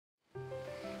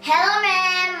Hello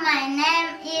ma'am, my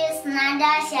name is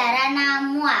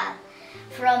Syaranamual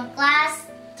from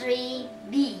class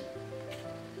 3B.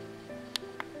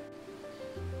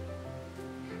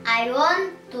 I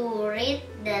want to read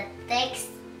the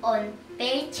text on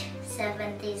page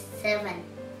 77.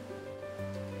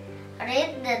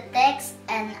 Read the text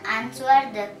and answer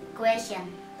the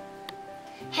question.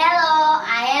 Hello,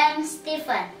 I am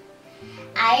Stephen.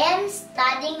 I am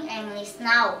studying English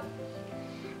now.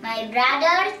 My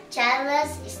brother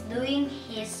Charles is doing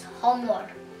his homework.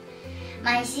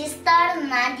 My sister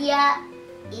Nadia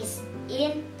is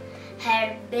in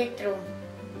her bedroom.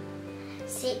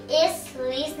 She is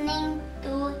listening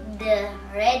to the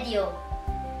radio.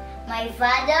 My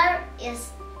father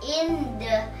is in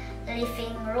the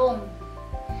living room.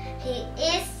 He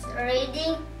is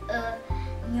reading a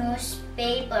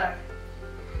newspaper.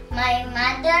 My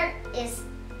mother is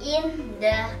in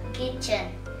the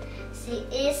kitchen. She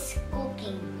is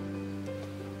cooking.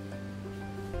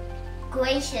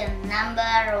 Question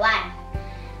number 1.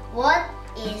 What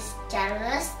is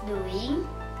Charles doing?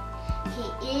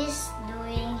 He is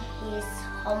doing his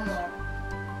homework.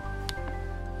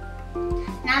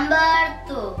 Number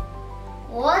 2.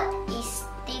 What is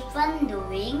Stephen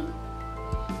doing?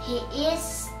 He is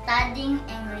studying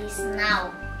English now.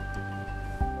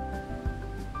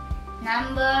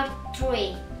 Number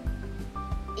 3.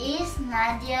 Is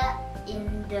Nadia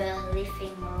in the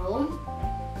living room?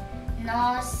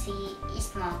 No, she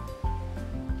is not.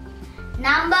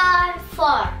 Number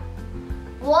 4.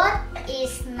 What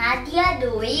is Nadia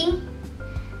doing?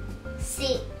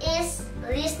 She is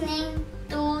listening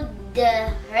to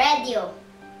the radio.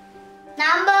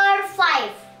 Number 5.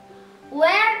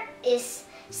 Where is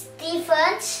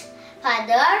Stephen's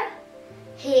father?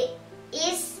 He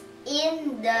is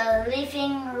in the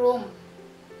living room.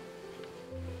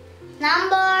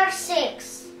 Number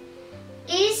 6.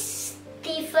 Is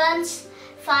Stephen's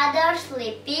father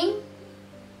sleeping?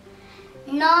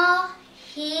 No,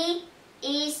 he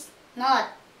is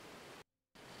not.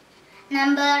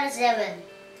 Number 7.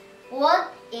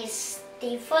 What is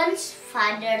Stephen's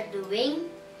father doing?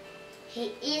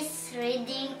 He is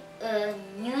reading a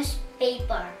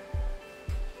newspaper.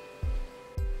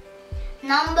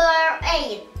 Number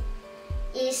 8.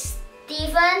 Is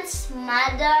Stephen's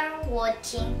mother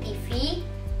watching TV?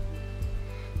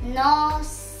 No,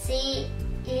 she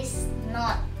is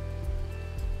not.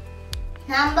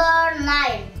 Number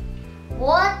 9.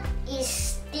 What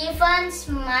is Stephen's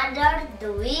mother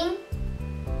doing?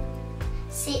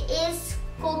 She is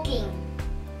cooking.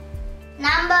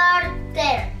 Number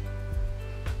 10.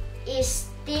 Is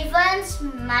Stephen's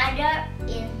mother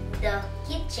in the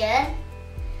kitchen?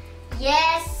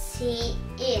 Yes, she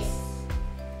is.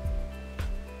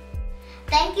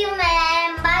 Thank you,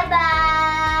 ma'am. Bye-bye.